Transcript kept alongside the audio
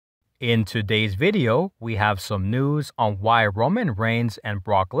In today's video, we have some news on why Roman Reigns and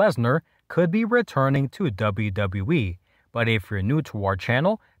Brock Lesnar could be returning to WWE. But if you're new to our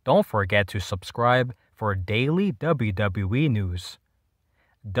channel, don't forget to subscribe for daily WWE news.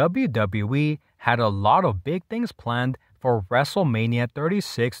 WWE had a lot of big things planned for WrestleMania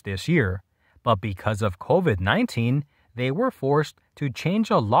 36 this year, but because of COVID-19, they were forced to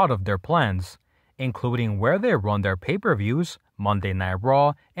change a lot of their plans, including where they run their pay-per-views, Monday Night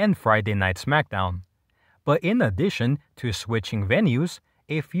Raw, and Friday Night SmackDown. But in addition to switching venues,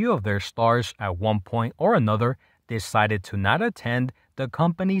 a few of their stars at one point or another decided to not attend the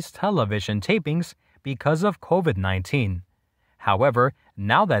company's television tapings because of COVID-19. However,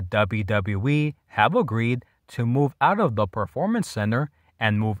 now that WWE have agreed to move out of the Performance Center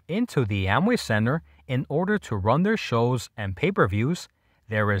and move into the Amway Center in order to run their shows and pay-per-views,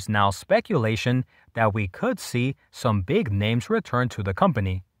 there is now speculation that we could see some big names return to the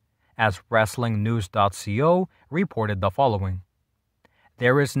company, as WrestlingNews.co reported the following.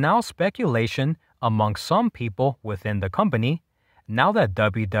 There is now speculation among some people within the company, now that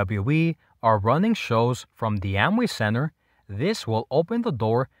WWE are running shows from the Amway Center, this will open the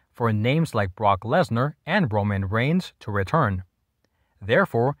door for names like Brock Lesnar and Roman Reigns to return.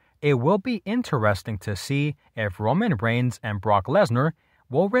 Therefore, it will be interesting to see if Roman Reigns and Brock Lesnar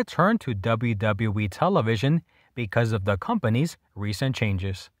will return to WWE television because of the company's recent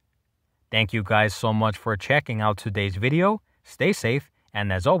changes. Thank you guys so much for checking out today's video. Stay safe,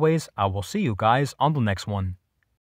 and as always, I will see you guys on the next one.